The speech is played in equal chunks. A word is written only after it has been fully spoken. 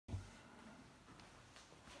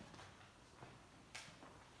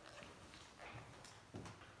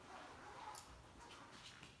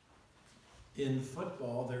In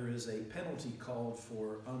football, there is a penalty called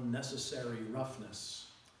for unnecessary roughness.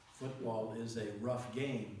 Football is a rough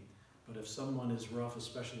game, but if someone is rough,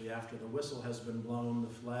 especially after the whistle has been blown, the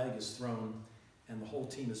flag is thrown, and the whole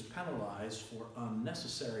team is penalized for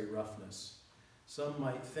unnecessary roughness. Some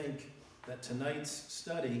might think that tonight's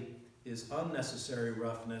study is unnecessary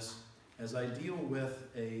roughness as I deal with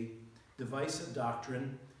a divisive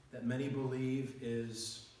doctrine that many believe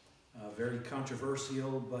is very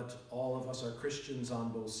controversial, but all of us are Christians on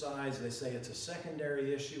both sides. They say it's a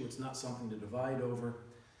secondary issue, it's not something to divide over.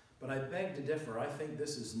 But I beg to differ. I think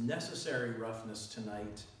this is necessary roughness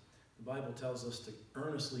tonight. The Bible tells us to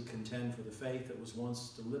earnestly contend for the faith that was once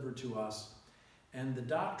delivered to us. And the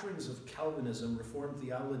doctrines of Calvinism, Reformed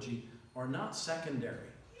theology, are not secondary.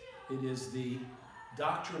 It is the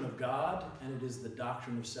doctrine of God, and it is the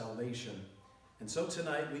doctrine of salvation. And so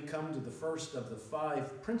tonight we come to the first of the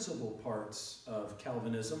 5 principal parts of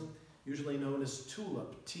Calvinism, usually known as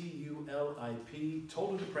TULIP, T-U-L-I-P,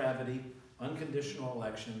 total depravity, unconditional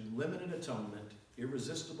election, limited atonement,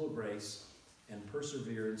 irresistible grace, and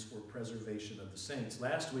perseverance or preservation of the saints.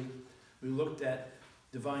 Last week we looked at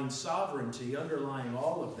divine sovereignty. Underlying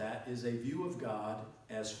all of that is a view of God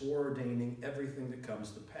as foreordaining everything that comes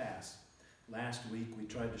to pass. Last week we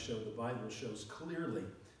tried to show the Bible shows clearly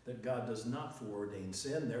that God does not foreordain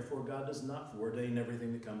sin, therefore God does not foreordain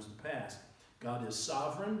everything that comes to pass. God is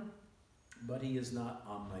sovereign, but he is not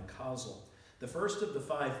omnicausal. The first of the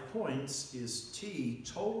 5 points is T,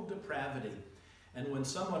 total depravity. And when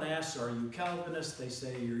someone asks, are you Calvinist? They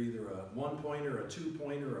say you're either a 1-pointer, a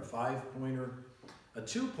 2-pointer, a 5-pointer. A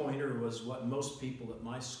 2-pointer was what most people at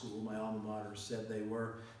my school, my alma mater, said they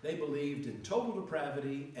were. They believed in total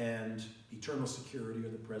depravity and eternal security or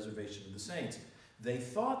the preservation of the saints. They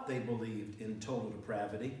thought they believed in total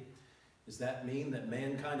depravity. Does that mean that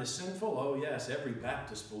mankind is sinful? Oh yes, every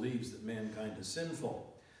Baptist believes that mankind is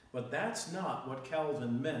sinful. But that's not what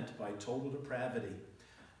Calvin meant by total depravity.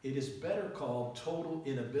 It is better called total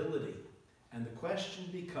inability. And the question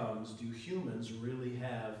becomes, do humans really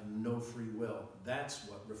have no free will? That's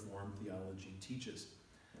what Reformed theology teaches.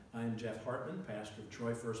 I am Jeff Hartman, pastor of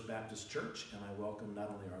Troy First Baptist Church, and I welcome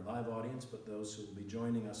not only our live audience, but those who will be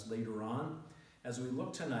joining us later on as we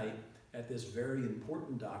look tonight at this very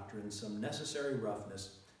important doctrine, some necessary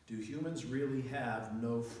roughness. Do humans really have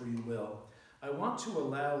no free will? I want to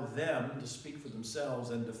allow them to speak for themselves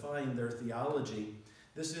and define their theology.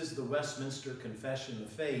 This is the Westminster Confession of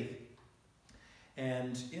Faith.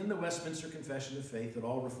 And in the Westminster Confession of Faith that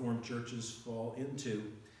all Reformed churches fall into,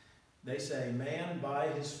 they say, man by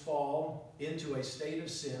his fall into a state of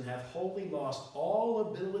sin hath wholly lost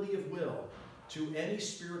all ability of will to any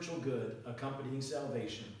spiritual good accompanying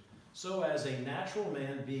salvation, so as a natural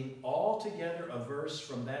man being altogether averse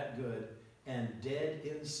from that good and dead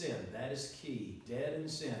in sin, that is key, dead in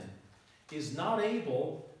sin, is not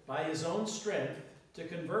able by his own strength to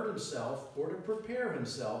convert himself or to prepare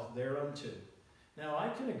himself thereunto. Now I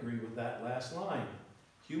can agree with that last line.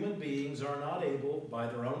 Human beings are not able by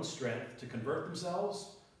their own strength to convert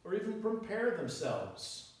themselves or even prepare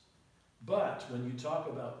themselves. But when you talk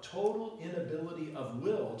about total inability of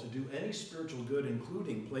will to do any spiritual good,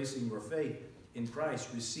 including placing your faith in Christ,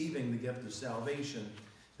 receiving the gift of salvation,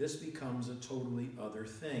 this becomes a totally other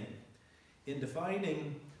thing. In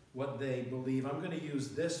defining what they believe, I'm going to use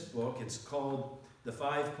this book. It's called The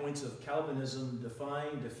 5 Points of Calvinism,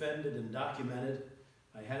 Defined, Defended, and Documented.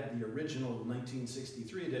 I had the original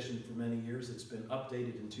 1963 edition for many years. It's been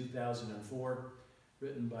updated in 2004.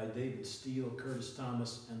 Written by David Steele, Curtis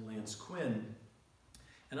Thomas, and Lance Quinn.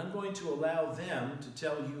 And I'm going to allow them to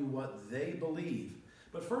tell you what they believe.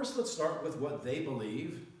 But first, let's start with what they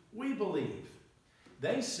believe. We believe.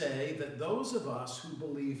 They say that those of us who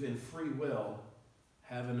believe in free will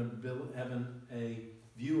have a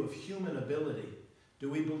view of human ability. Do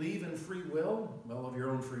we believe in free will? Well, of your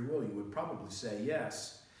own free will, you would probably say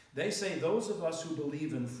yes. They say those of us who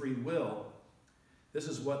believe in free will, this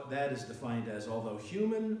is what that is defined as. Although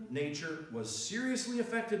human nature was seriously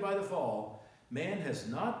affected by the fall, man has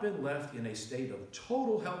not been left in a state of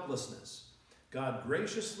total helplessness. God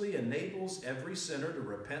graciously enables every sinner to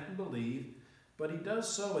repent and believe, but he does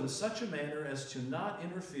so in such a manner as to not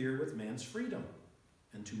interfere with man's freedom.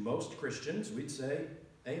 And to most Christians, we'd say,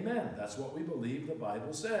 amen. That's what we believe the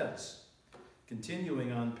Bible says.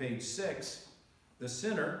 Continuing on page 6, the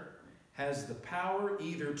sinner has the power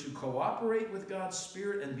either to cooperate with God's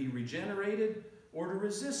Spirit and be regenerated, or to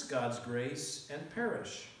resist God's grace and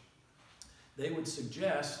perish. They would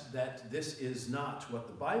suggest that this is not what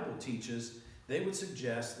the Bible teaches. They would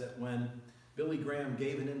suggest that when Billy Graham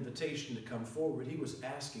gave an invitation to come forward, he was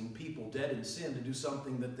asking people dead in sin to do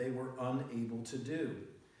something that they were unable to do.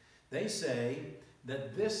 They say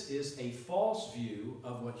that this is a false view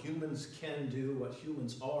of what humans can do, what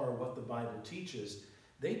humans are, what the Bible teaches.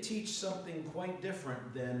 They teach something quite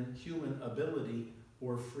different than human ability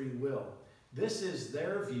or free will. This is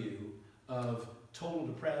their view of total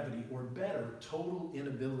depravity, or better, total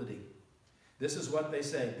inability. This is what they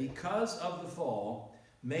say. Because of the fall,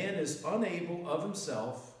 man is unable of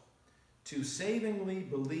himself to savingly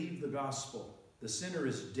believe the gospel. The sinner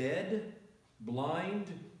is dead, blind,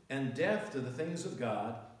 and deaf to the things of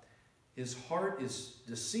God. His heart is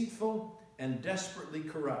deceitful and desperately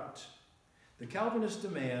corrupt. The Calvinist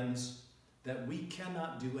demands that we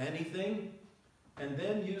cannot do anything, and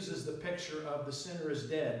then uses the picture of the sinner is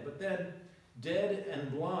dead. But then, dead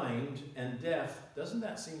and blind and deaf, doesn't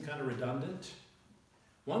that seem kind of redundant?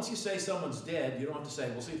 Once you say someone's dead, you don't have to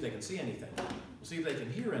say, we'll see if they can see anything. We'll see if they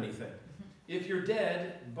can hear anything. If you're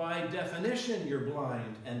dead, by definition, you're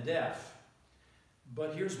blind and deaf.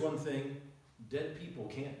 But here's one thing, dead people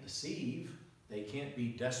can't deceive. They can't be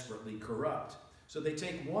desperately corrupt. So they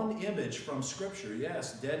take one image from Scripture.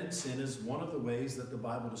 Yes, dead in sin is one of the ways that the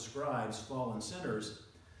Bible describes fallen sinners.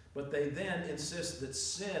 But they then insist that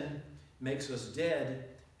sin makes us dead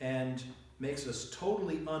and makes us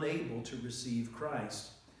totally unable to receive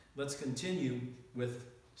Christ. Let's continue with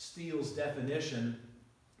Steele's definition,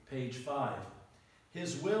 page 5.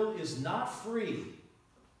 His will is not free.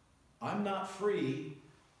 I'm not free.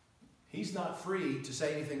 He's not free to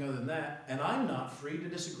say anything other than that, and I'm not free to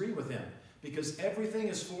disagree with him, because everything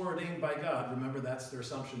is foreordained by God. Remember, that's their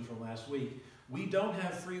assumption from last week. We don't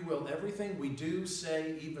have free will. Everything we do,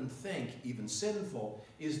 say, even think, even sinful,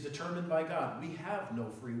 is determined by God. We have no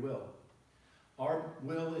free will. Our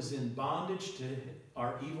will is in bondage to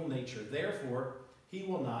our evil nature. Therefore, he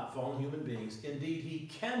will not, fallen human beings, indeed, he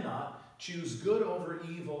cannot choose good over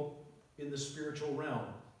evil in the spiritual realm.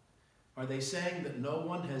 Are they saying that no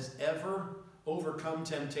one has ever overcome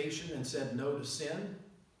temptation and said no to sin?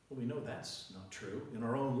 Well, we know that's not true. In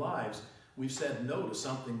our own lives, we've said no to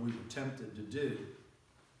something we were tempted to do.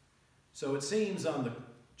 So it seems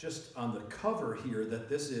just on the cover here that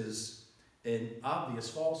this is an obvious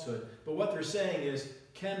falsehood. But what they're saying is,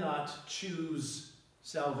 cannot choose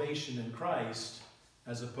salvation in Christ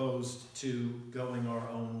as opposed to going our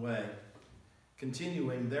own way.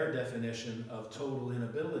 Continuing their definition of total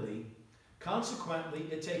inability, consequently,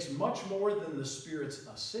 it takes much more than the Spirit's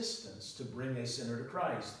assistance to bring a sinner to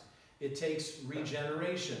Christ. It takes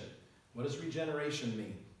regeneration. What does regeneration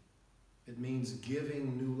mean? It means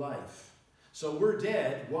giving new life. So we're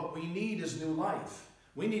dead. What we need is new life.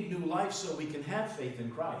 We need new life so we can have faith in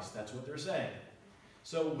Christ. That's what they're saying.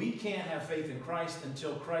 So we can't have faith in Christ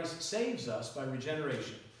until Christ saves us by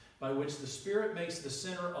regeneration, by which the Spirit makes the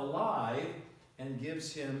sinner alive and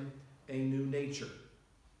gives him a new nature.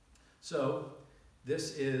 So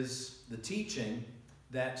this is the teaching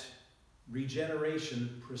that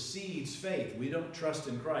regeneration precedes faith. We don't trust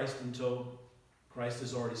in Christ until Christ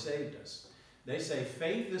has already saved us. They say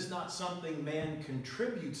faith is not something man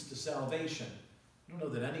contributes to salvation. I don't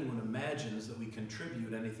know that anyone imagines that we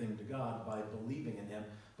contribute anything to God by believing in him,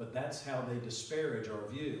 but that's how they disparage our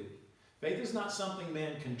view. Faith is not something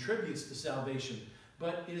man contributes to salvation,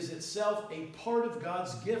 but is itself a part of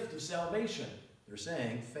God's gift of salvation. They're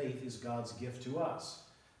saying faith is God's gift to us.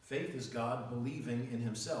 Faith is God believing in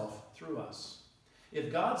himself through us.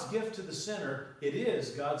 If God's gift to the sinner, it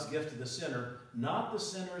is God's gift to the sinner, not the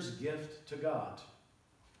sinner's gift to God.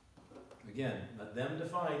 Again, let them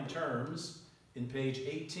define terms in page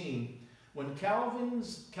 18. When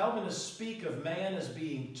Calvinists speak of man as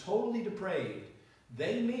being totally depraved,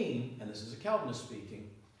 they mean, and this is a Calvinist speaking,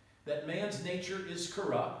 that man's nature is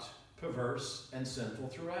corrupt, perverse, and sinful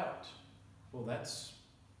throughout. Well, that's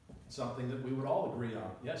something that we would all agree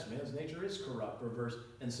on. Yes, man's nature is corrupt, perverse,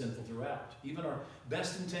 and sinful throughout. Even our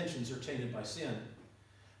best intentions are tainted by sin.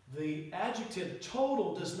 The adjective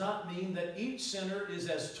total does not mean that each sinner is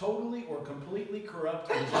as totally or completely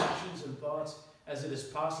corrupt in his actions and thoughts as it is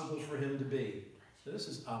possible for him to be. So this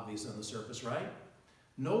is obvious on the surface, right?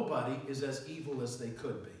 Nobody is as evil as they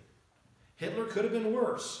could be. Hitler could have been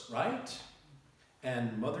worse, right?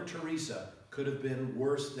 And Mother Teresa could have been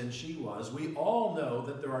worse than she was. We all know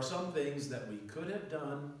that there are some things that we could have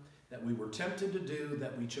done, that we were tempted to do,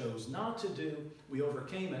 that we chose not to do. We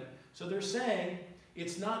overcame it. So they're saying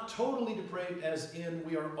it's not totally depraved as in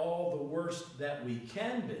we are all the worst that we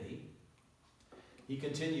can be. He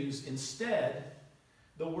continues, instead,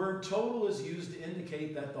 the word total is used to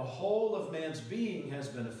indicate that the whole of man's being has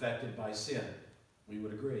been affected by sin. We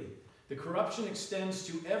would agree. The corruption extends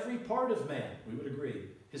to every part of man, we would agree,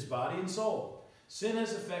 his body and soul. Sin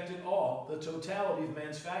has affected all, the totality of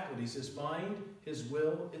man's faculties, his mind, his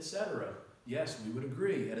will, etc. Yes, we would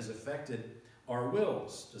agree, it has affected our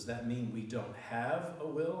wills. Does that mean we don't have a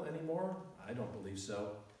will anymore? I don't believe so.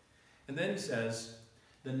 And then he says,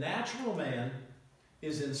 the natural man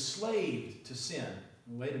is enslaved to sin.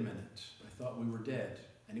 Wait a minute, I thought we were dead.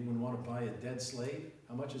 Anyone want to buy a dead slave?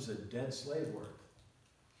 How much is a dead slave worth?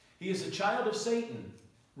 He is a child of Satan,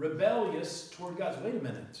 rebellious toward God. Wait a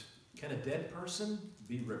minute, can a dead person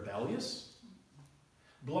be rebellious?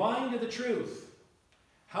 Blind to the truth.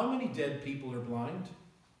 How many dead people are blind?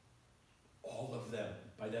 All of them,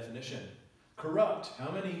 by definition. Corrupt.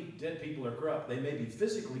 How many dead people are corrupt? They may be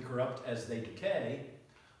physically corrupt as they decay.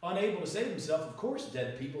 Unable to save themselves. Of course,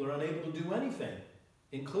 dead people are unable to do anything,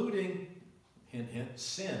 including, hint, hint,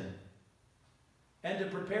 sin. And to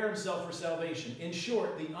prepare himself for salvation. In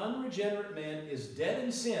short, the unregenerate man is dead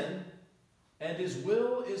in sin, and his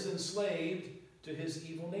will is enslaved to his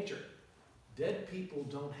evil nature. Dead people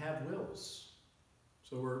don't have wills.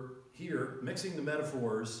 So we're here mixing the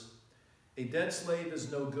metaphors. A dead slave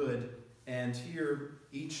is no good, and here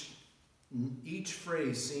each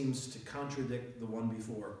phrase seems to contradict the one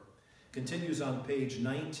before. Continues on page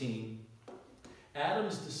 19.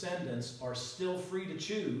 Adam's descendants are still free to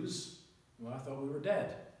choose. Well, I thought we were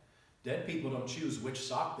dead. Dead people don't choose which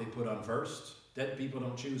sock they put on first. Dead people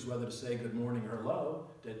don't choose whether to say good morning or hello.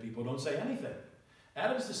 Dead people don't say anything.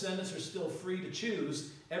 Adam's descendants are still free to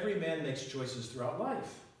choose. Every man makes choices throughout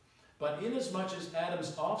life. But inasmuch as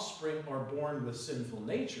Adam's offspring are born with sinful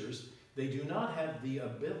natures, they do not have the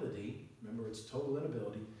ability, remember it's total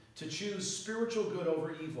inability, to choose spiritual good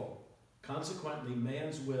over evil. Consequently,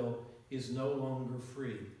 man's will is no longer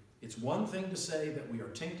free. It's one thing to say that we are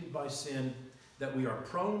tainted by sin, that we are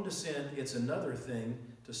prone to sin. It's another thing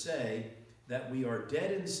to say that we are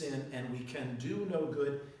dead in sin and we can do no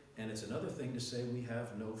good. And it's another thing to say we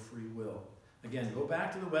have no free will. Again, go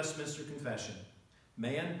back to the Westminster Confession.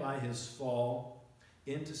 Man, by his fall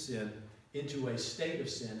into sin, into a state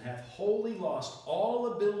of sin, hath wholly lost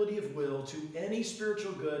all ability of will to any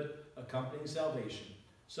spiritual good accompanying salvation,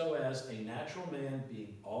 so as a natural man,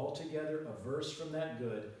 being altogether averse from that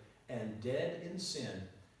good and dead in sin,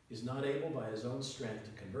 is not able by his own strength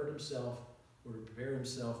to convert himself or to prepare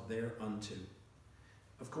himself thereunto.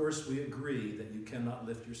 Of course, we agree that you cannot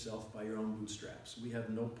lift yourself by your own bootstraps. We have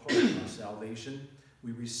no part in our salvation.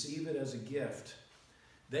 We receive it as a gift.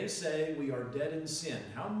 They say we are dead in sin.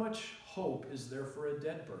 How much hope is there for a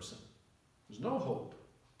dead person? There's no hope.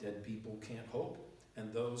 Dead people can't hope,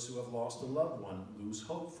 and those who have lost a loved one lose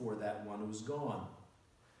hope for that one who's gone.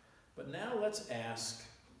 But now let's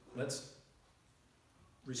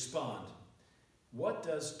respond. What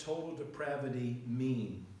does total depravity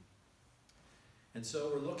mean? And so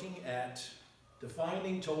we're looking at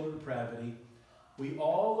defining total depravity. We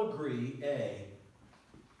all agree, A,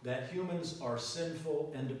 that humans are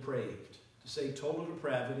sinful and depraved. To say total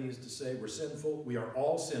depravity is to say we're sinful, we are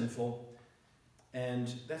all sinful,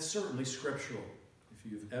 and that's certainly scriptural.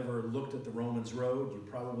 If you've ever looked at the Romans road, you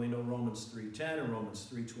probably know Romans 3:10 and Romans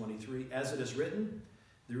 3:23. As it is written,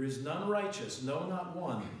 there is none righteous, no, not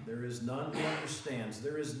one. There is none who understands.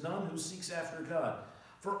 There is none who seeks after God.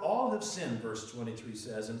 For all have sinned, verse 23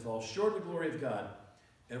 says, and fall short of the glory of God.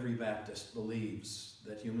 Every Baptist believes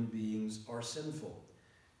that human beings are sinful.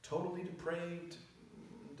 Totally depraved,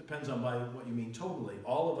 depends on by what you mean totally.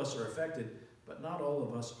 All of us are affected, but not all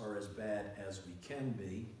of us are as bad as we can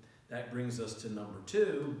be. That brings us to number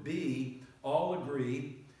 2. B, all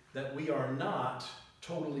agree that we are not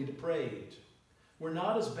totally depraved. We're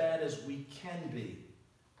not as bad as we can be.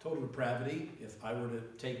 Total depravity, if I were to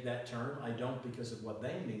take that term, I don't because of what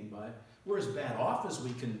they mean by it. We're as bad off as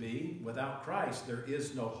we can be. Without Christ, there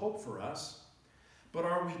is no hope for us. But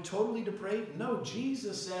are we totally depraved? No,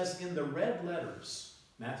 Jesus says in the red letters,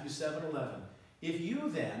 Matthew 7:11, if you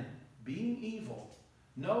then, being evil,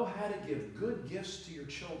 know how to give good gifts to your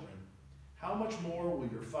children, how much more will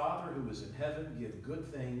your Father who is in heaven give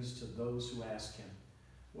good things to those who ask him?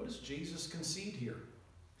 What does Jesus concede here?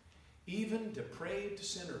 Even depraved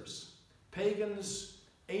sinners, pagans,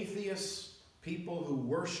 atheists, people who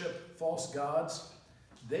worship false gods,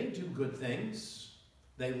 they do good things.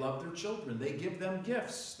 They love their children. They give them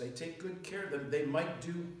gifts. They take good care of them. They might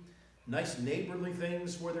do nice neighborly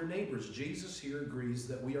things for their neighbors. Jesus here agrees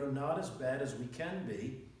that we are not as bad as we can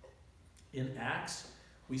be. In Acts,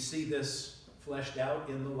 we see this fleshed out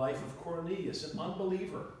in the life of Cornelius, an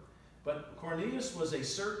unbeliever. But Cornelius was a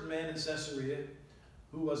certain man in Caesarea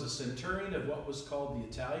who was a centurion of what was called the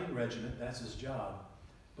Italian regiment. That's his job.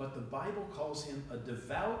 but the Bible calls him a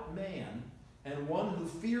devout man and one who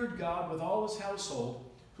feared God with all his household,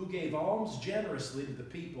 who gave alms generously to the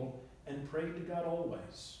people and prayed to God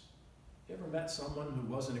always. You ever met someone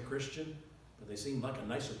who wasn't a Christian, but they seemed like a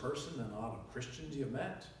nicer person than a lot of Christians you've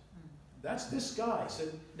met? That's this guy. So,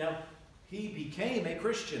 now, he became a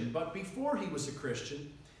Christian, but before he was a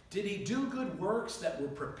Christian, did he do good works that were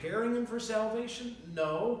preparing him for salvation?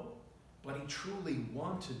 No, but he truly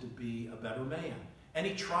wanted to be a better man. And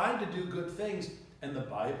he tried to do good things, and the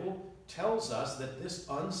Bible tells us that this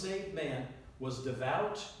unsaved man was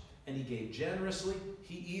devout, and he gave generously.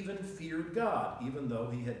 He even feared God, even though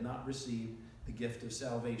he had not received the gift of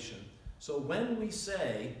salvation. So when we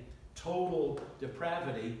say total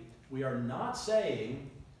depravity, we are not saying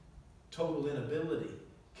total inability.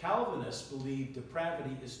 Calvinists believe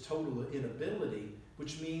depravity is total inability,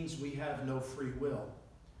 which means we have no free will.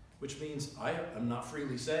 Which means I am not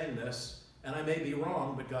freely saying this, and I may be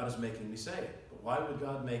wrong, but God is making me say it. But why would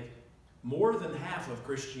God make more than half of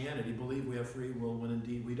Christianity believe we have free will when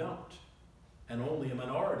indeed we don't? And only a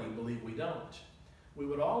minority believe we don't. We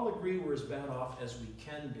would all agree we're as bad off as we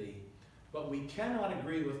can be, but we cannot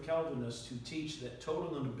agree with Calvinists who teach that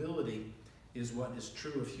total inability is what is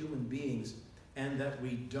true of human beings and that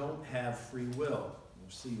we don't have free will. We'll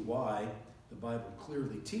see why the Bible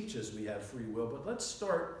clearly teaches we have free will, but let's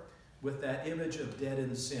start with that image of dead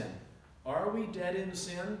in sin. Are we dead in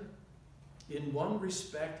sin? In one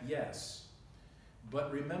respect, yes.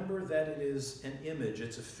 But remember that it is an image,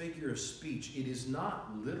 it's a figure of speech. It is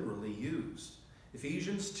not literally used.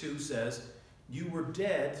 Ephesians 2 says, "You were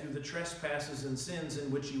dead through the trespasses and sins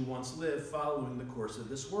in which you once lived, following the course of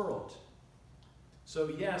this world." So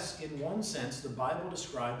yes, in one sense, the Bible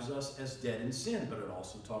describes us as dead in sin, but it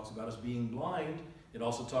also talks about us being blind. It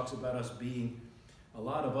also talks about us being a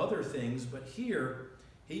lot of other things, but here,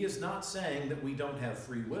 he is not saying that we don't have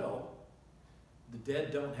free will. The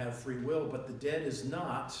dead don't have free will, but the dead is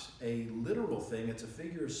not a literal thing. It's a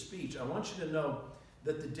figure of speech. I want you to know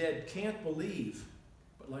that the dead can't believe,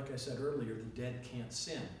 but like I said earlier, the dead can't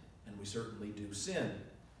sin, and we certainly do sin.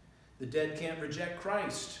 The dead can't reject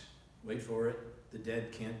Christ. Wait for it. The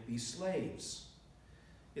dead can't be slaves.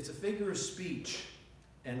 It's a figure of speech,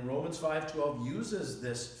 and Romans 5:12 uses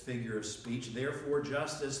this figure of speech. Therefore,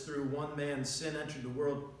 just as through one man sin entered the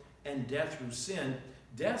world, and death through sin,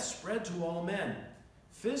 death spread to all men,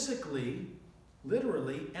 physically,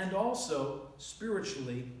 literally, and also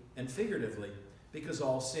spiritually and figuratively, because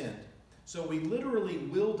all sinned. So we literally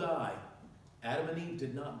will die. Adam and Eve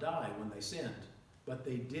did not die when they sinned, but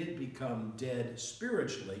they did become dead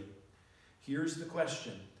spiritually. Here's the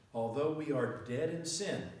question. Although we are dead in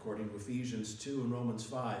sin, according to Ephesians 2 and Romans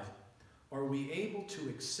 5, are we able to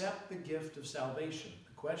accept the gift of salvation?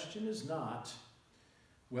 The question is not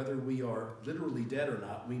whether we are literally dead or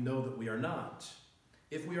not. We know that we are not.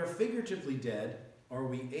 If we are figuratively dead, are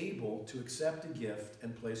we able to accept a gift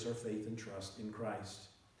and place our faith and trust in Christ?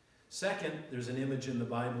 Second, there's an image in the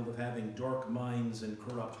Bible of having dark minds and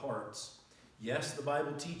corrupt hearts. Yes, the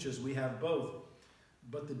Bible teaches we have both,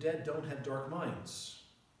 but the dead don't have dark minds.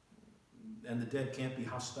 And the dead can't be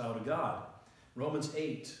hostile to God. Romans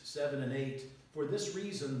 8:7 and 8, "For this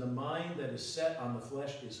reason the mind that is set on the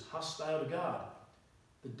flesh is hostile to God."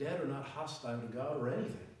 The dead are not hostile to God or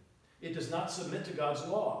anything. It does not submit to God's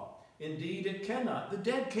law. Indeed, it cannot. The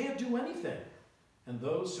dead can't do anything. And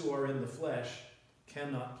those who are in the flesh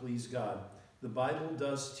cannot please God. The Bible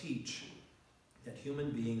does teach that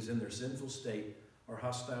human beings in their sinful state are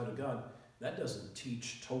hostile to God. That doesn't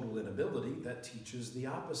teach total inability. That teaches the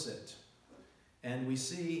opposite. And we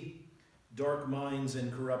see dark minds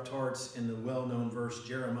and corrupt hearts in the well-known verse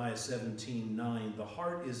Jeremiah 17:9. "The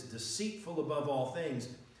heart is deceitful above all things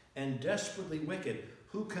and desperately wicked.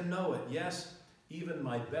 Who can know it? Yes, even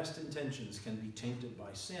my best intentions can be tainted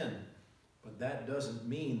by sin." But that doesn't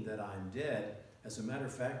mean that I'm dead. As a matter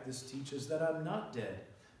of fact, this teaches that I'm not dead,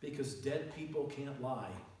 because dead people can't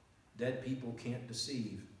lie. Dead people can't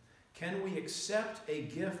deceive. Can we accept a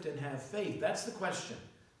gift and have faith? That's the question.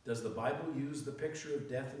 Does the Bible use the picture of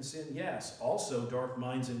death and sin? Yes. Also, dark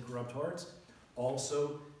minds and corrupt hearts.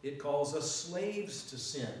 Also, it calls us slaves to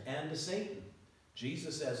sin and to Satan.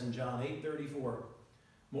 Jesus says in John 8:34,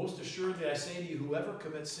 "Most assuredly I say to you, whoever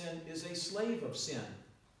commits sin is a slave of sin."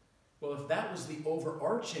 Well, if that was the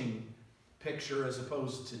overarching picture as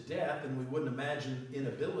opposed to death, and we wouldn't imagine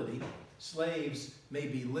inability, slaves may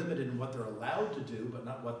be limited in what they're allowed to do, but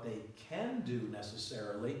not what they can do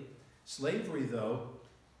necessarily. Slavery, though,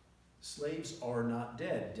 slaves are not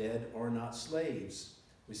dead. Dead are not slaves.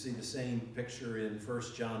 We see the same picture in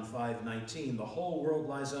 1 John 5:19. "The whole world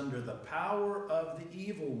lies under the power of the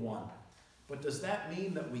evil one. But does that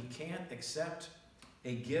mean that we can't accept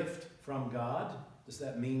a gift from God? Does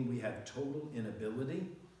that mean we have total inability?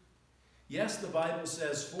 Yes, the Bible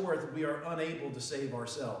says, fourth, we are unable to save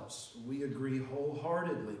ourselves. We agree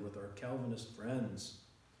wholeheartedly with our Calvinist friends.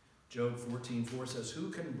 Job 14:4 says, who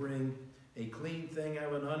can bring a clean thing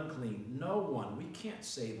out of an unclean? No one. We can't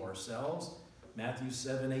save ourselves. Matthew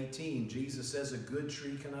 7:18, Jesus says, a good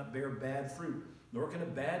tree cannot bear bad fruit, nor can a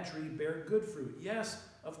bad tree bear good fruit. Yes,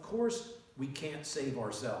 of course, we can't save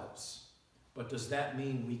ourselves. But does that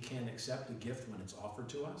mean we can't accept a gift when it's offered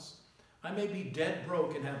to us? I may be dead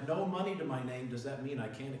broke and have no money to my name. Does that mean I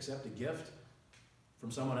can't accept a gift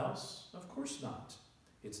from someone else? Of course not.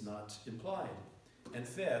 It's not implied. And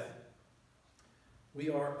fifth, we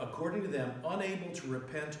are, according to them, unable to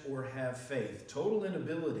repent or have faith. Total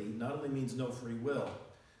inability not only means no free will,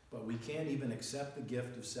 but we can't even accept the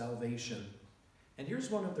gift of salvation. And here's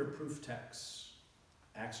one of their proof texts.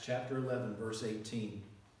 Acts chapter 11, verse 18.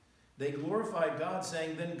 They glorified God,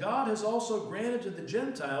 saying, then God has also granted to the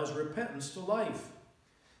Gentiles repentance to life.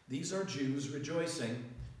 These are Jews rejoicing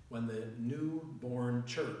when the newborn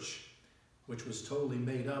church, which was totally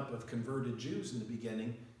made up of converted Jews in the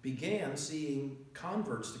beginning, began seeing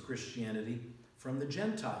converts to Christianity from the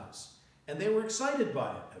Gentiles. And they were excited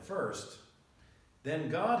by it at first. Then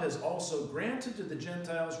God has also granted to the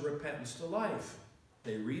Gentiles repentance to life.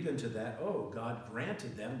 They read into that, oh, God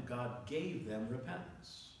granted them, God gave them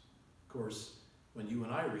repentance. Of course, when you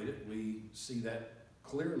and I read it, we see that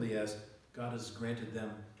clearly as God has granted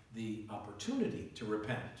them the opportunity to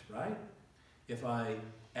repent, right? If I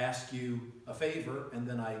ask you a favor and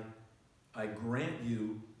then I grant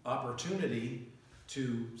you opportunity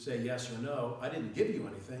to say yes or no, I didn't give you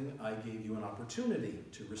anything, I gave you an opportunity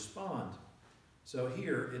to respond. So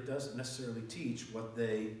here, it doesn't necessarily teach what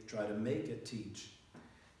they try to make it teach.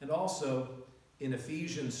 And also, in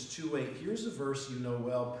Ephesians 2:8, here's a verse you know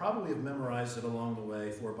well, probably have memorized it along the way.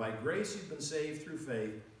 For by grace you've been saved through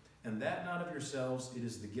faith, and that not of yourselves, it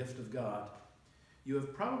is the gift of God. You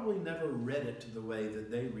have probably never read it the way that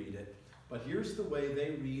they read it, but here's the way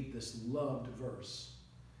they read this loved verse.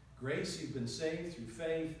 Grace you've been saved through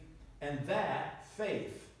faith, and that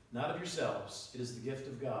faith, not of yourselves, it is the gift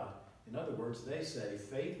of God. In other words, they say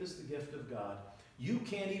faith is the gift of God. You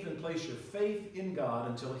can't even place your faith in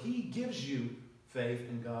God until He gives you faith,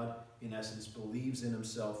 and God, in essence, believes in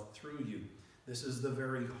Himself through you. This is the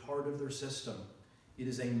very heart of their system. It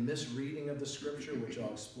is a misreading of the Scripture, which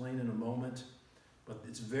I'll explain in a moment, but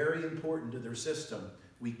it's very important to their system.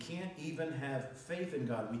 We can't even have faith in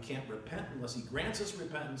God. We can't repent unless He grants us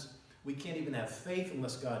repentance. We can't even have faith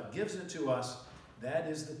unless God gives it to us. That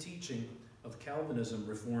is the teaching of Calvinism,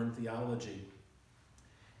 Reformed theology.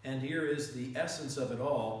 And here is the essence of it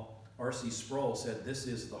all. R.C. Sproul said this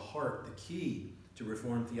is the heart, the key to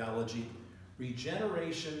Reformed theology.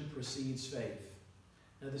 Regeneration precedes faith.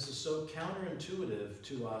 Now this is so counterintuitive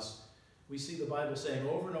to us. We see the Bible saying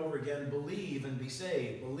over and over again, believe and be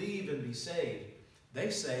saved, believe and be saved. They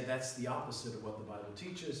say that's the opposite of what the Bible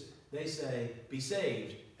teaches. They say, be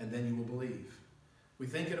saved, and then you will believe. We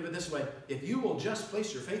think of it this way, if you will just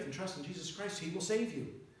place your faith and trust in Jesus Christ, He will save you.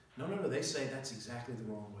 No, they say that's exactly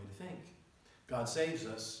the wrong way to think. God saves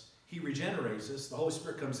us, He regenerates us, the Holy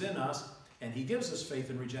Spirit comes in us, and He gives us faith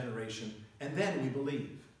and regeneration, and then we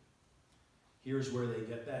believe. Here's where they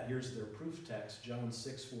get that. Here's their proof text, John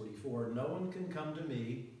 6:44. No one can come to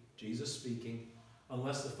me, Jesus speaking,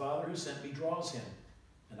 unless the Father who sent me draws him,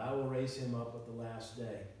 and I will raise him up at the last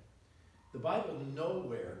day. The Bible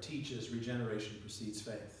nowhere teaches regeneration precedes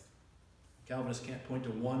faith. Calvinists can't point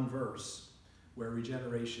to one verse where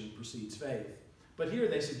regeneration precedes faith. But here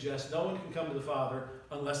they suggest no one can come to the Father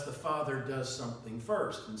unless the Father does something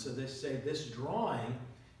first. And so they say this drawing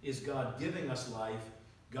is God giving us life,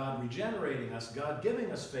 God regenerating us, God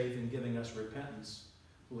giving us faith and giving us repentance.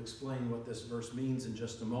 We'll explain what this verse means in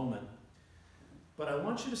just a moment. But I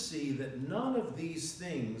want you to see that none of these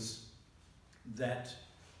things that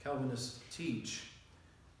Calvinists teach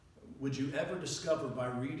would you ever discover by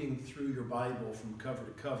reading through your Bible from cover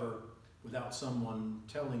to cover without someone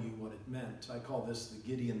telling you what it meant. I call this the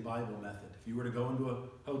Gideon Bible method. If you were to go into a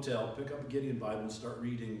hotel, pick up a Gideon Bible and start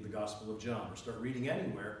reading the Gospel of John, or start reading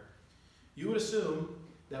anywhere, you would assume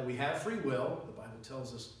that we have free will. The Bible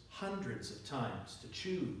tells us hundreds of times to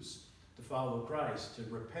choose to follow Christ, to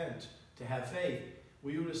repent, to have faith.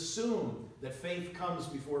 We would assume that faith comes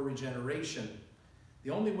before regeneration.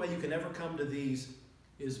 The only way you can ever come to these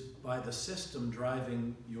is by the system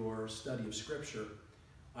driving your study of Scripture.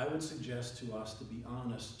 I would suggest to us to be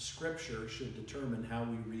honest. Scripture should determine how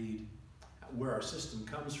we read, where our system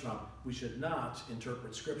comes from. We should not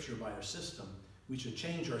interpret Scripture by our system. We should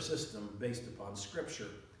change our system based upon Scripture.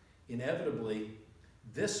 Inevitably,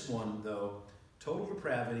 this one, though, total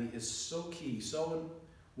depravity, is so key. So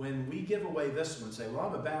when we give away this one, say, well,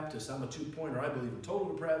 I'm a Baptist, I'm a two-pointer, I believe in total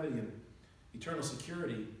depravity and eternal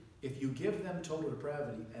security. If you give them total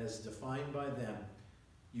depravity as defined by them,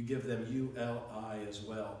 you give them ULI as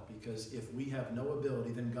well. Because if we have no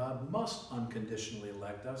ability, then God must unconditionally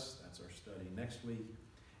elect us. That's our study next week.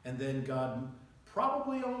 And then God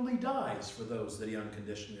probably only dies for those that he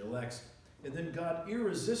unconditionally elects. And then God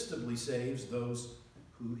irresistibly saves those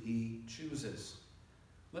who he chooses.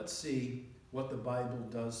 Let's see what the Bible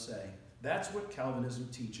does say. That's what Calvinism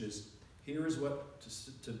teaches. Here is what,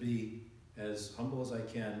 to be as humble as I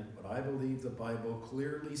can, what I believe the Bible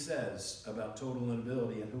clearly says about total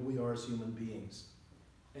inability and who we are as human beings.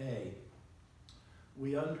 A,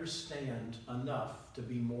 we understand enough to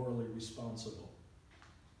be morally responsible.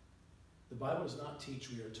 The Bible does not teach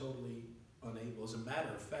we are totally unable. As a matter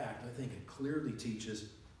of fact, I think it clearly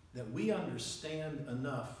teaches that we understand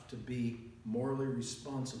enough to be morally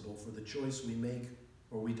responsible for the choice we make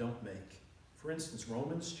or we don't make. For instance,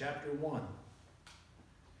 Romans chapter 1.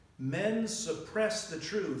 Men suppress the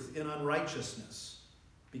truth in unrighteousness,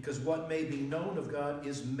 because what may be known of God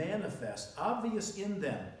is manifest, obvious in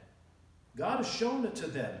them. God has shown it to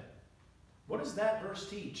them. What does that verse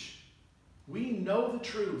teach? We know the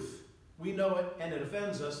truth. We know it, and it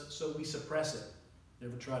offends us, so we suppress it. You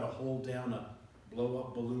ever try to hold down a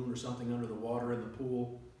blow-up balloon or something under the water in the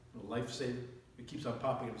pool? A lifesaver? It keeps on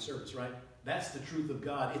popping up the surface, right? That's the truth of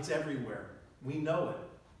God. It's everywhere. We know it.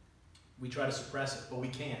 We try to suppress it, but we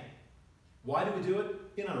can't. Why do we do it?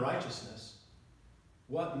 In unrighteousness.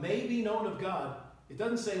 What may be known of God, it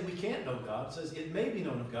doesn't say we can't know God. It says it may be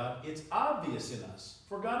known of God. It's obvious in us,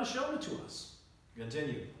 for God has shown it to us.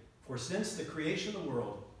 Continue. For since the creation of the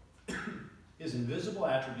world, his invisible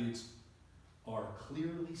attributes are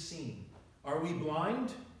clearly seen. Are we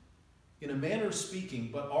blind? In a manner of speaking,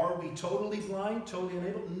 but are we totally blind, totally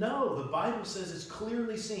unable? No, the Bible says it's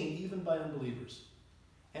clearly seen, even by unbelievers.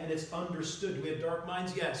 And it's understood. Do we have dark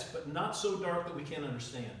minds? Yes, but not so dark that we can't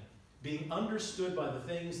understand. Being understood by the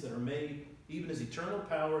things that are made, even as eternal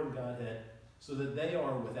power in Godhead, so that they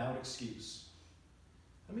are without excuse.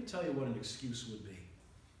 Let me tell you what an excuse would be.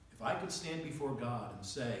 If I could stand before God and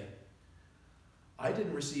say, I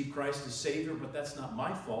didn't receive Christ as Savior, but that's not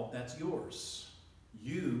my fault, that's yours.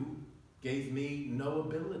 You gave me no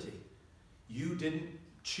ability. You didn't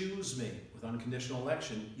choose me with unconditional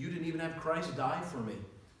election. You didn't even have Christ die for me.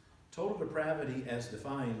 Total depravity, as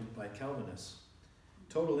defined by Calvinists.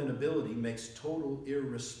 Total inability makes total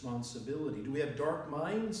irresponsibility. Do we have dark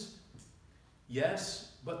minds?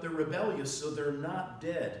 Yes, but they're rebellious, so they're not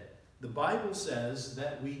dead. The Bible says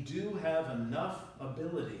that we do have enough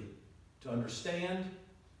ability to understand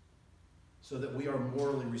so that we are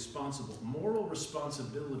morally responsible. Moral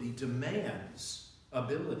responsibility demands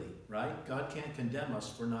ability, right? God can't condemn us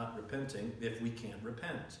for not repenting if we can't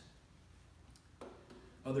repent.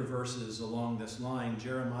 Other verses along this line,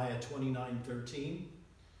 Jeremiah 29:13.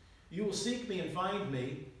 You will seek me and find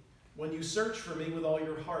me when you search for me with all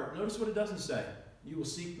your heart. Notice what it doesn't say. You will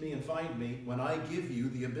seek me and find me when I give you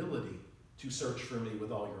the ability to search for me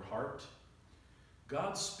with all your heart.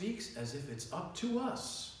 God speaks as if it's up to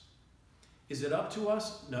us. Is it up to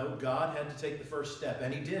us? No, God had to take the first step,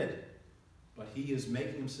 and he did. But he is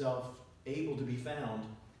making himself able to be found,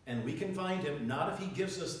 and we can find him not if he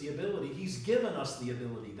gives us the ability. He's given us the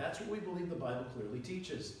ability. That's what we believe the Bible clearly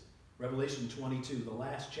teaches. Revelation 22, the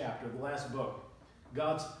last chapter, the last book.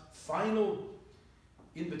 God's final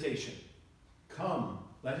invitation. Come.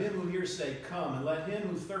 Let him who hears say, come. And let him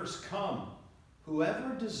who thirsts come.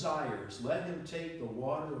 Whoever desires, let him take the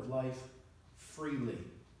water of life freely.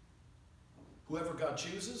 Whoever God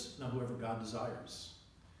chooses? No, whoever God desires.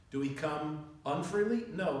 Do we come unfreely?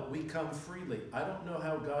 No, we come freely. I don't know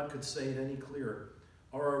how God could say it any clearer.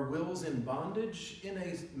 Are our wills in bondage? In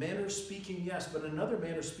a manner of speaking, yes, but in another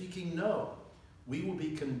manner of speaking, no. We will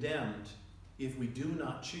be condemned if we do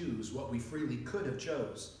not choose what we freely could have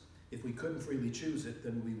chose. If we couldn't freely choose it,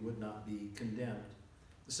 then we would not be condemned.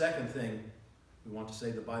 The second thing we want to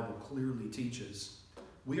say the Bible clearly teaches,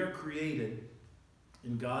 we are created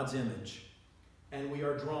in God's image, and we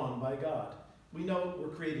are drawn by God. We know we're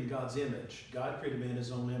creating God's image. God created man in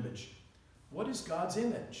his own image. What is God's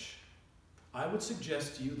image? I would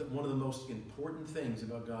suggest to you that one of the most important things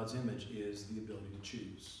about God's image is the ability to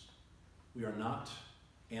choose. We are not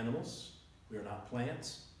animals. We are not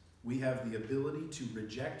plants. We have the ability to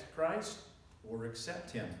reject Christ or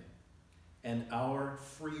accept him. And our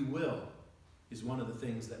free will is one of the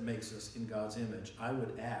things that makes us in God's image. I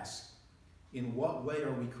would ask, In what way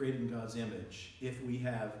are we created in God's image if we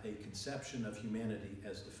have a conception of humanity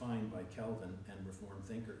as defined by Calvin and Reformed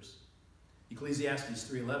thinkers? Ecclesiastes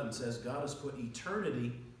 3:11 says, God has put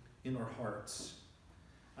eternity in our hearts.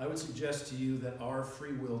 I would suggest to you that our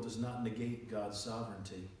free will does not negate God's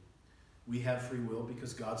sovereignty. We have free will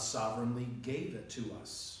because God sovereignly gave it to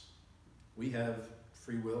us. We have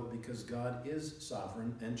free will because God is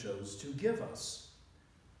sovereign and chose to give us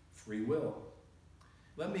free will.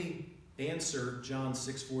 Let me answer John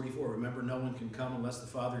 6:44. Remember, no one can come unless the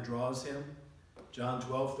Father draws him. John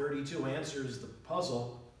 12:32 answers the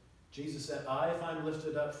puzzle. Jesus said, I, if I'm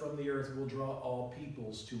lifted up from the earth, will draw all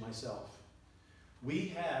peoples to myself.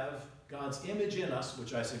 We have God's image in us,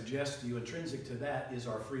 which I suggest to you, intrinsic to that is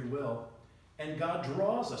our free will. And God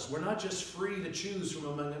draws us. We're not just free to choose from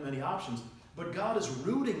among many options, but God is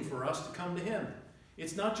rooting for us to come to him.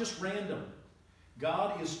 It's not just random.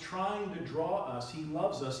 God is trying to draw us. He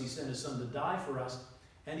loves us. He sent his son to die for us,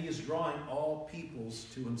 and he is drawing all peoples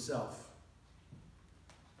to himself.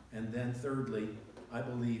 And then thirdly, I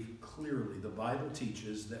believe clearly the Bible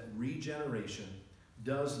teaches that regeneration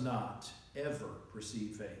does not ever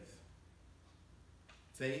precede faith.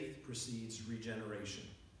 Faith precedes regeneration.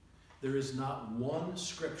 There is not one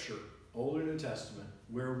scripture, Old or New Testament,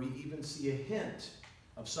 where we even see a hint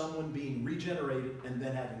of someone being regenerated and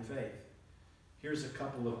then having faith. Here's a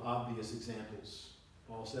couple of obvious examples.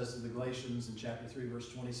 Paul says to the Galatians in chapter 3, verse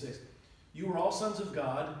 26, you are all sons of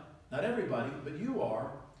God, not everybody, but you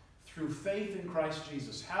are, through faith in Christ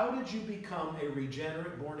Jesus. How did you become a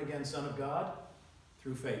regenerate, born-again son of God?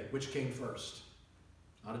 Through faith. Which came first?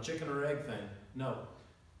 Not a chicken or egg thing. No.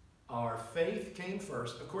 Our faith came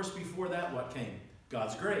first. Of course, before that, what came?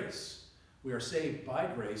 God's grace. We are saved by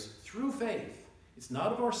grace through faith. It's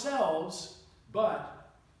not of ourselves,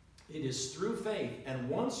 but it is through faith. And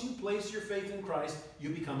once you place your faith in Christ, you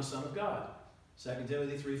become a son of God. 2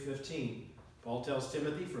 Timothy 3:15. Paul tells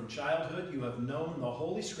Timothy, from childhood you have known the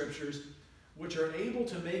Holy Scriptures, which are able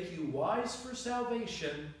to make you wise for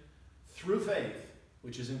salvation through faith,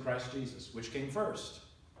 which is in Christ Jesus. Which came first?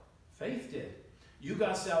 Faith did. You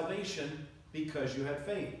got salvation because you had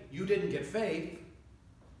faith. You didn't get faith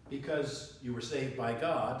because you were saved by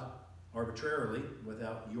God arbitrarily,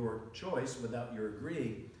 without your choice, without your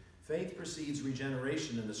agreeing. Faith precedes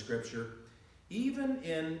regeneration in the Scripture. Even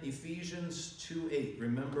in Ephesians 2:8,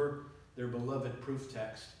 remember their beloved proof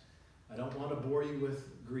text. I don't want to bore you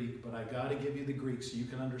with Greek, but I got to give you the Greek so you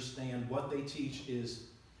can understand what they teach is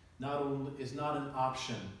not an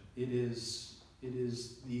option. It is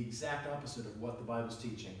the exact opposite of what the Bible's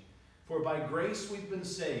teaching. For by grace we've been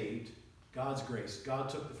saved, God's grace. God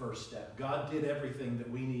took the first step. God did everything that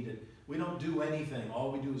we needed. We don't do anything.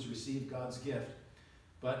 All we do is receive God's gift.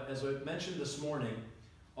 But as I mentioned this morning,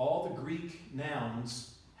 all the Greek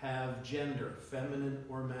nouns have gender, feminine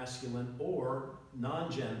or masculine, or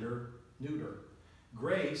non-gender, neuter.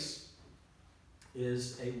 Grace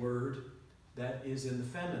is a word that is in the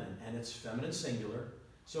feminine, and it's feminine singular.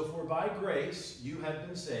 So for by grace you have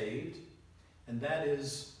been saved, and that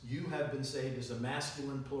is, you have been saved is a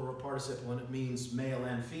masculine plural participle, and it means male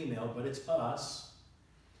and female, but it's us,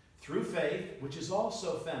 through faith, which is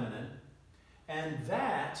also feminine, and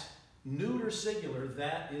that, neuter singular,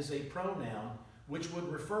 that is a pronoun, which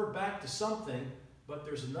would refer back to something, but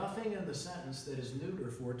there's nothing in the sentence that is neuter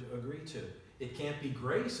for it to agree to. It can't be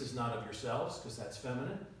grace is not of yourselves, because that's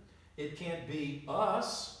feminine. It can't be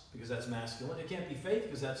us, because that's masculine. It can't be faith,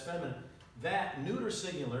 because that's feminine. That neuter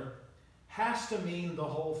singular has to mean the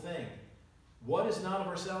whole thing. What is not of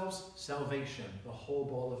ourselves? Salvation, the whole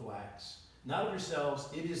ball of wax. Not of yourselves,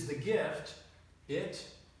 it is the gift. It,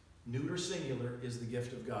 neuter singular, is the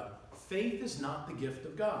gift of God. Faith is not the gift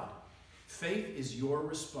of God. Faith is your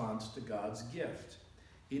response to God's gift.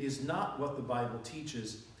 It is not what the Bible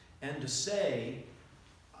teaches. And to say,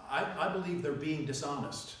 I believe they're being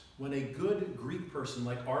dishonest. When a good Greek person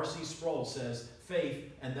like R.C. Sproul says,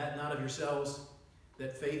 faith, and that not of yourselves,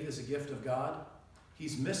 that faith is a gift of God,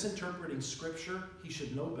 he's misinterpreting Scripture. He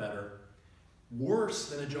should know better. Worse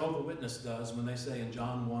than a Jehovah's Witness does when they say in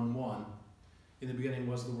John 1:1, in the beginning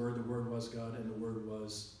was the Word was God, and the Word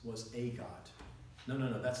was a God.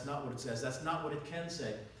 No, that's not what it says. That's not what it can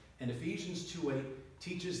say. And Ephesians 2:8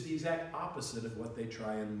 teaches the exact opposite of what they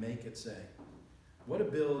try and make it say. What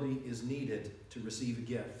ability is needed to receive a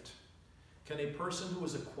gift? Can a person who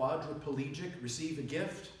is a quadriplegic receive a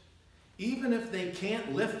gift? Even if they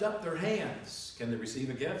can't lift up their hands, can they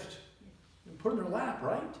receive a gift? Put it in their lap,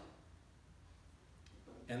 right?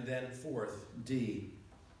 And then fourth, D.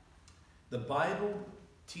 The Bible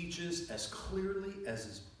teaches as clearly as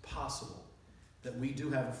is possible that we do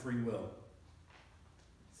have a free will.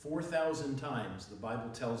 4,000 times the Bible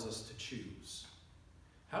tells us to choose.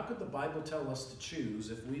 How could the Bible tell us to choose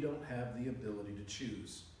if we don't have the ability to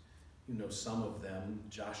choose? You know some of them.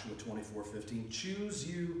 Joshua 24:15. Choose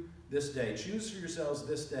you this day. Choose for yourselves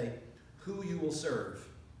this day who you will serve.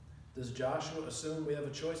 Does Joshua assume we have a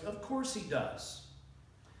choice? Of course he does.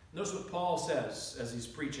 Notice what Paul says as he's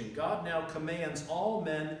preaching. God now commands all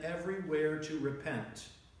men everywhere to repent.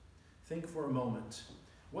 Think for a moment.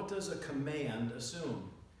 What does a command assume?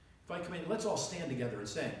 If I command, let's all stand together and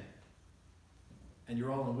sing. And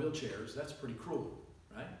you're all in wheelchairs, that's pretty cruel,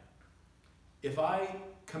 right? If I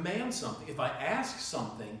command something, if I ask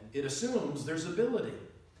something, it assumes there's ability.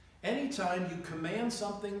 Anytime you command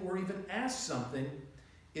something or even ask something,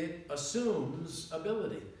 it assumes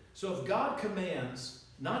ability. So if God commands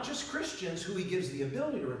not just Christians who he gives the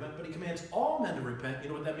ability to repent, but he commands all men to repent, you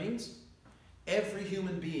know what that means? Every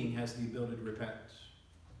human being has the ability to repent.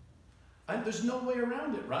 And there's no way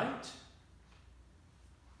around it, right?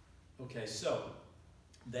 Okay, so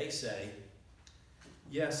they say,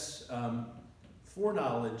 yes,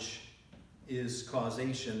 foreknowledge is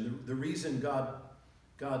causation. The reason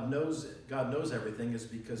God knows everything is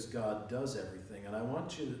because God does everything. And I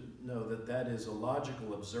want you to know that that is a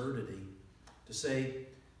logical absurdity to say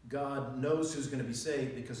God knows who's going to be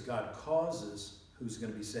saved because God causes who's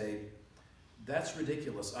going to be saved. That's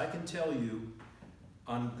ridiculous. I can tell you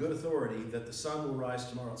on good authority that the sun will rise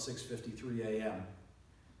tomorrow at 6:53 a.m.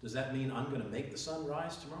 Does that mean I'm going to make the sun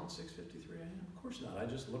rise tomorrow at 6:53 a.m.? Of course not. I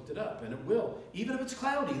just looked it up, and it will. Even if it's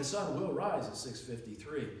cloudy, the sun will rise at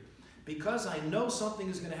 6:53. Because I know something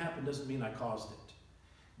is going to happen doesn't mean I caused it.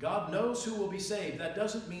 God knows who will be saved. That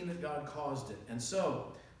doesn't mean that God caused it. And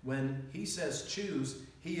so, when he says choose,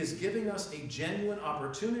 he is giving us a genuine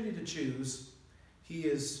opportunity to choose. He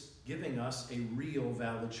is giving us a real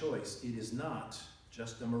valid choice. It is not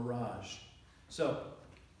just a mirage. So,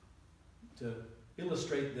 to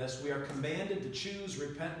illustrate this, we are commanded to choose,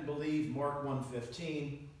 repent, and believe, Mark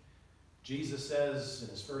 1:15. Jesus says in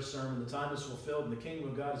his first sermon, the time is fulfilled and the kingdom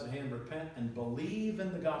of God is at hand. Repent and believe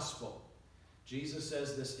in the gospel. Jesus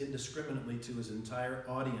says this indiscriminately to his entire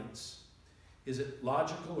audience. Is it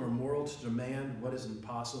logical or moral to demand what is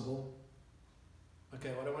impossible?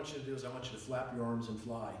 Okay, what I want you to do is I want you to flap your arms and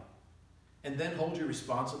fly. And then hold you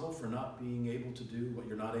responsible for not being able to do what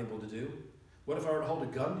you're not able to do? What if I were to hold a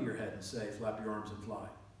gun to your head and say, flap your arms and fly?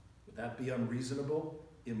 Would that be unreasonable,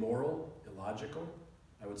 immoral, illogical?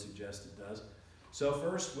 I would suggest it does. So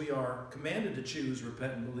first, we are commanded to choose,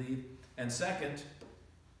 repent, and believe. And second,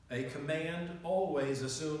 a command always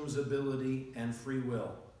assumes ability and free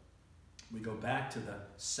will. We go back to the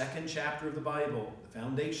second chapter of the Bible, the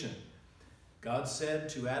foundation. God said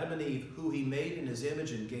to Adam and Eve, who he made in his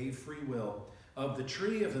image and gave free will, of the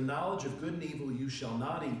tree of the knowledge of good and evil you shall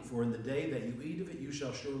not eat, for in the day that you eat of it you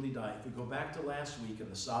shall surely die. If we go back to last week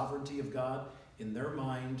and the sovereignty of God, in their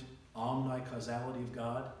mind, omnicausality of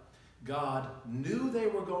God, God knew they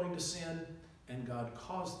were going to sin, and God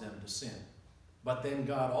caused them to sin. But then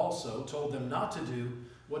God also told them not to do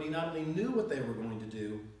what he not only knew what they were going to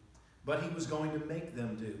do, but he was going to make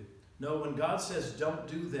them do. No, when God says don't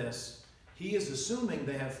do this, he is assuming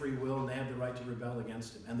they have free will and they have the right to rebel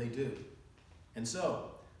against him, and they do. And so,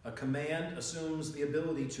 a command assumes the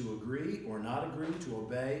ability to agree or not agree, to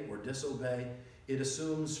obey or disobey. It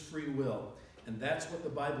assumes free will. And that's what the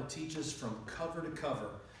Bible teaches from cover to cover.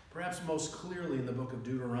 Perhaps most clearly in the book of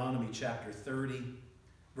Deuteronomy, chapter 30,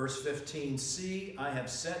 verse 15. See, I have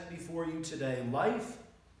set before you today life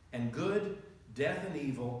and good, death and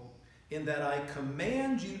evil, in that I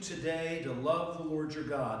command you today to love the Lord your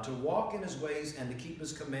God, to walk in his ways and to keep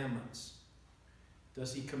his commandments.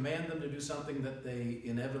 Does he command them to do something that they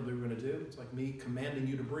inevitably are going to do? It's like me commanding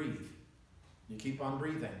you to breathe. You keep on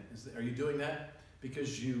breathing. Are you doing that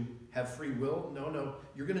because you have free will? No.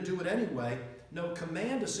 You're going to do it anyway. No,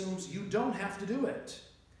 command assumes you don't have to do it.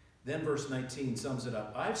 Then verse 19 sums it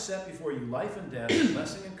up. I've set before you life and death,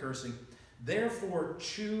 blessing and cursing. Therefore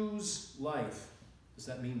choose life. Does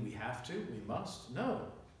that mean we have to? We must? No,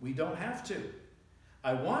 we don't have to.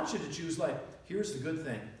 I want you to choose life. Here's the good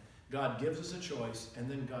thing. God gives us a choice, and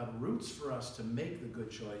then God roots for us to make the good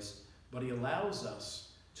choice, but he allows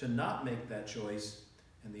us to not make that choice,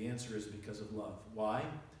 and the answer is because of love. Why?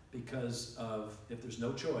 Because of, if there's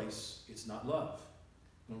no choice, it's not love.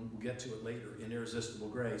 We'll get to it later in irresistible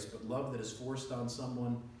grace, but love that is forced on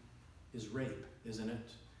someone is rape, isn't it?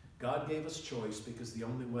 God gave us choice because the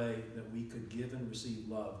only way that we could give and receive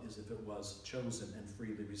love is if it was chosen and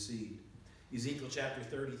freely received. Ezekiel chapter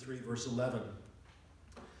 33, verse 11.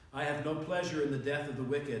 I have no pleasure in the death of the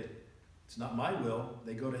wicked. It's not my will.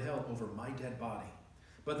 They go to hell over my dead body.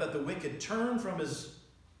 But that the wicked turn from his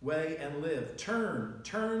way and live. Turn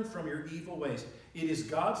from your evil ways. It is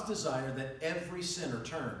God's desire that every sinner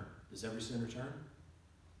turn. Does every sinner turn?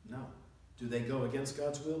 No. Do they go against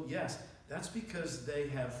God's will? Yes. That's because they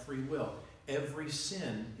have free will. Every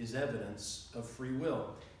sin is evidence of free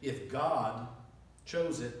will. If God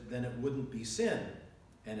chose it, then it wouldn't be sin.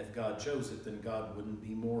 And if God chose it, then God wouldn't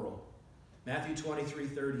be moral. Matthew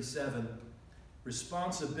 23:37,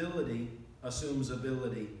 responsibility assumes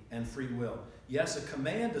ability and free will. Yes, a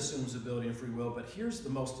command assumes ability and free will, but here's the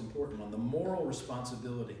most important one, the moral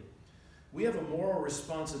responsibility. We have a moral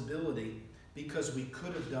responsibility because we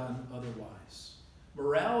could have done otherwise.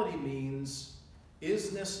 Morality means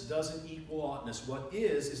isness doesn't equal oughtness. What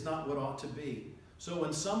is not what ought to be. So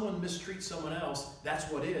when someone mistreats someone else, that's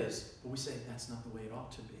what is. But we say that's not the way it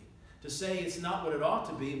ought to be. To say it's not what it ought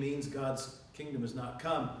to be means God's kingdom has not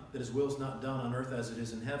come, that his will is not done on earth as it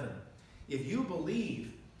is in heaven. If you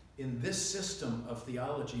believe in this system of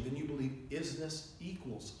theology, then you believe isness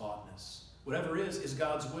equals oughtness. Whatever is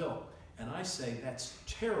God's will. And I say that's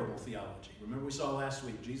terrible theology. Remember we saw last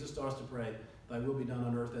week, Jesus taught us to pray, thy will be done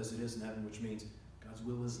on earth as it is in heaven, which means God's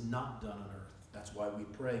will is not done on earth. That's why we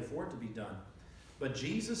pray for it to be done. But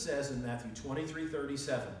Jesus says in Matthew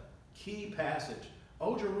 23:37, key passage,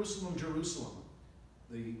 O Jerusalem, Jerusalem,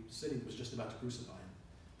 the city that was just about to crucify him,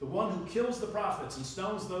 the one who kills the prophets and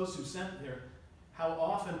stones those who sent here, how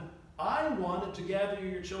often I wanted to gather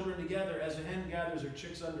your children together as a hen gathers her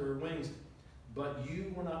chicks under her wings, but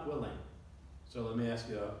you were not willing. So let me ask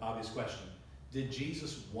you an obvious question. Did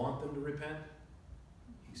Jesus want them to repent?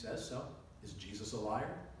 He says so. Is Jesus a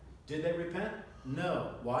liar? Did they repent?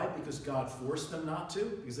 No. Why? Because God forced them not to?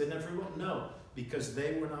 Because they never will? No. Because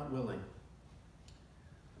they were not willing.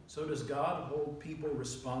 So does God hold people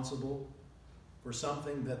responsible for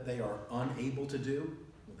something that they are unable to do?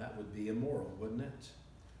 Well, that would be immoral, wouldn't it?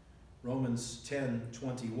 Romans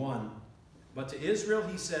 10:21. But to Israel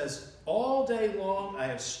he says, all day long I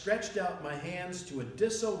have stretched out my hands to a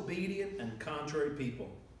disobedient and contrary people.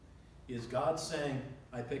 Is God saying,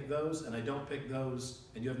 I pick those and I don't pick those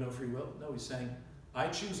and you have no free will? No, he's saying, I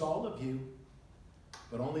choose all of you,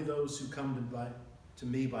 but only those who come to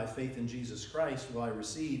me by faith in Jesus Christ will I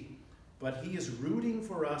receive. But he is rooting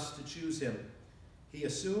for us to choose him. He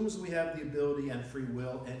assumes we have the ability and free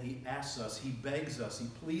will, and he asks us, he begs us, he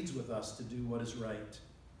pleads with us to do what is right.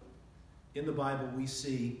 In the Bible, we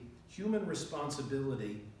see human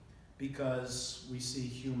responsibility because we see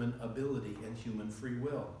human ability and human free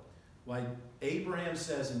will. Why, Abraham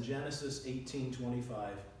says in Genesis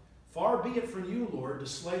 18:25, far be it from you, Lord, to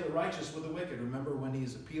slay the righteous with the wicked. Remember when he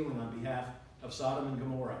is appealing on behalf of Sodom and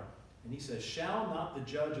Gomorrah. And he says, shall not the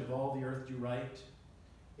judge of all the earth do right?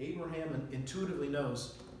 Abraham intuitively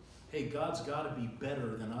knows, hey, God's got to be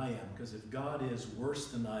better than I am, because if God is worse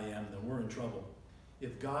than I am, then we're in trouble.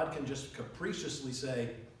 If God can just capriciously say,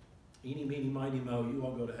 eeny, meeny, miny, mo, you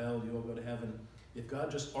all go to hell, you all go to heaven. If God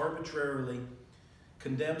just arbitrarily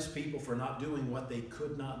condemns people for not doing what they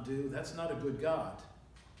could not do, that's not a good God.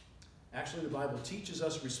 Actually, the Bible teaches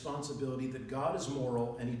us responsibility, that God is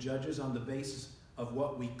moral and he judges on the basis of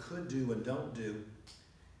what we could do and don't do.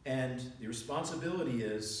 And the responsibility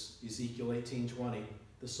is, Ezekiel 18:20,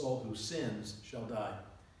 the soul who sins shall die.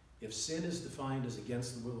 If sin is defined as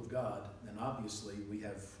against the will of God, then obviously we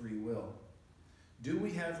have free will. Do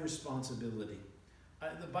we have responsibility?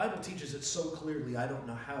 The Bible teaches it so clearly, I don't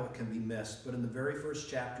know how it can be missed, but in the very first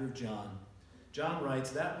chapter of John, John writes,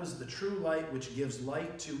 that was the true light which gives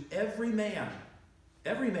light to every man.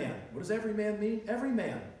 Every man. What does every man mean? Every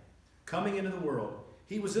man coming into the world.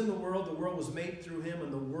 He was in the world was made through him,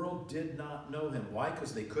 and the world did not know him. Why?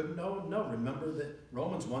 Because they couldn't know him? No, remember that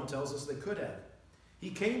Romans 1 tells us they could have. He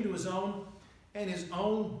came to his own, and his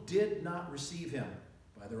own did not receive him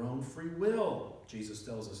by their own free will, Jesus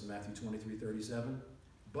tells us in Matthew 23:37.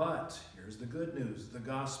 But, here's the good news, the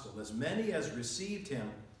gospel. As many as received him,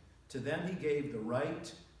 to them he gave the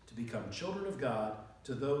right to become children of God,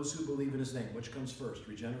 to those who believe in his name. Which comes first,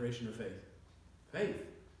 regeneration or faith? Faith.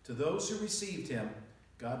 To those who received him,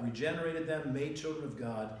 God regenerated them, made children of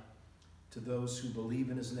God. To those who believe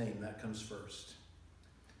in his name, that comes first.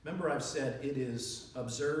 Remember, I've said it is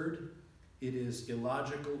absurd, it is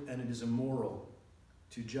illogical, and it is immoral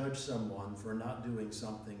to judge someone for not doing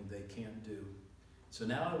something they can't do. So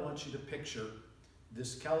now I want you to picture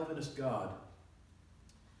this Calvinist God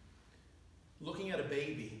looking at a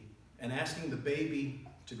baby and asking the baby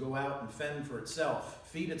to go out and fend for itself,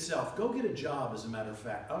 feed itself. Go get a job, as a matter of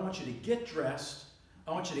fact. I want you to get dressed.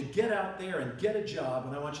 I want you to get out there and get a job,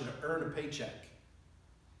 and I want you to earn a paycheck.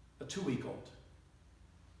 A 2-week-old.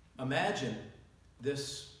 Imagine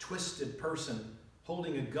this twisted person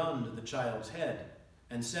holding a gun to the child's head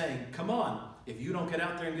and saying, come on, if you don't get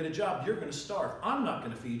out there and get a job, you're going to starve. I'm not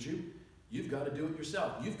going to feed you. You've got to do it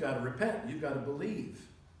yourself. You've got to repent. You've got to believe.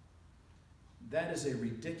 That is a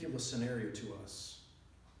ridiculous scenario to us.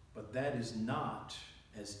 But that is not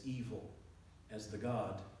as evil as the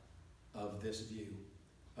God of this view.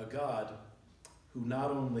 A God who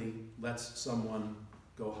not only lets someone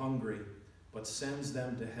go hungry, but sends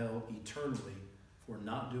them to hell eternally for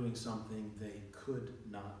not doing something they could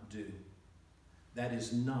not do. That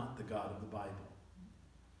is not the God of the Bible.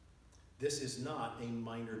 This is not a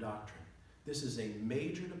minor doctrine. This is a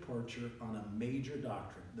major departure on a major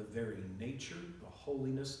doctrine, the very nature, the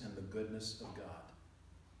holiness, and the goodness of God.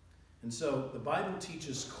 And so the Bible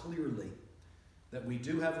teaches clearly that we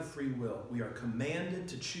do have a free will. We are commanded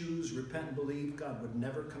to choose, repent, and believe. God would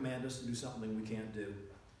never command us to do something we can't do.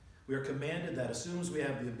 We are commanded that assumes we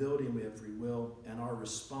have the ability and we have free will, and our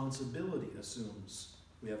responsibility assumes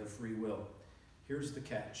we have a free will. Here's the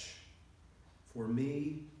catch. For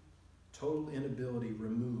me, total inability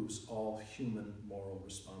removes all human moral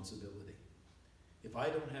responsibility. If I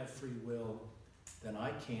don't have free will, then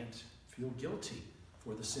I can't feel guilty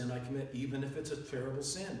for the sin I commit, even if it's a terrible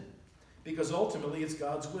sin, because ultimately it's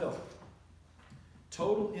God's will.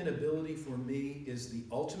 Total inability for me is the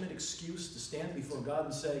ultimate excuse to stand before God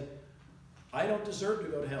and say, I don't deserve to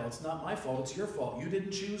go to hell. It's not my fault. It's your fault. You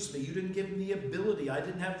didn't choose me. You didn't give me the ability. I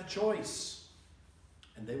didn't have the choice.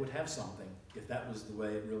 And they would have something if that was the way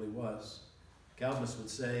it really was. Calvinists would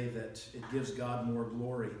say that it gives God more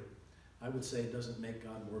glory. I would say it doesn't make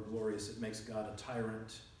God more glorious. It makes God a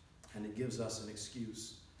tyrant, and it gives us an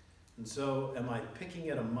excuse. And so, am I picking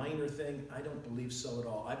at a minor thing? I don't believe so at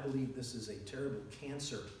all. I believe this is a terrible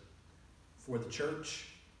cancer for the church.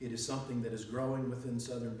 It is something that is growing within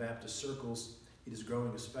Southern Baptist circles. It is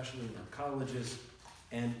growing especially in our colleges.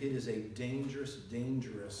 And it is a dangerous,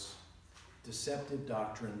 dangerous, deceptive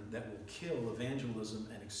doctrine that will kill evangelism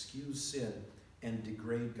and excuse sin and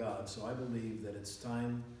degrade God. So I believe that it's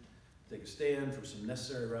time to take a stand for some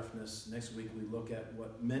necessary roughness. Next week we look at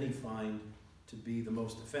what many find to be the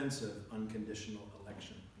most offensive unconditional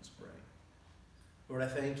election. Let's pray. Lord, I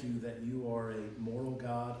thank you that you are a moral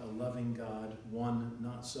God, a loving God, one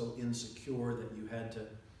not so insecure that you had to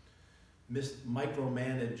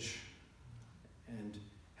micromanage and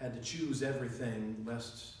had to choose everything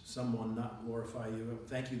lest someone not glorify you.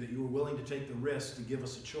 Thank you that you were willing to take the risk to give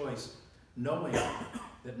us a choice, knowing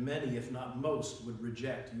that many, if not most, would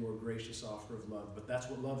reject your gracious offer of love. But that's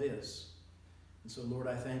what love is. And so, Lord,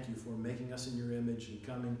 I thank you for making us in your image and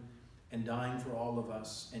coming and dying for all of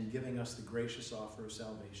us and giving us the gracious offer of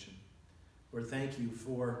salvation. Lord, thank you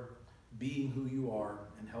for being who you are,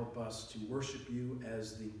 and help us to worship you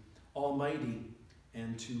as the Almighty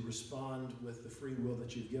and to respond with the free will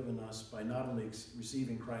that you've given us by not only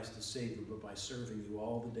receiving Christ as Savior, but by serving you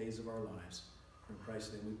all the days of our lives. In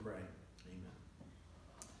Christ's name we pray. Amen.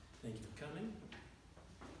 Thank you for coming.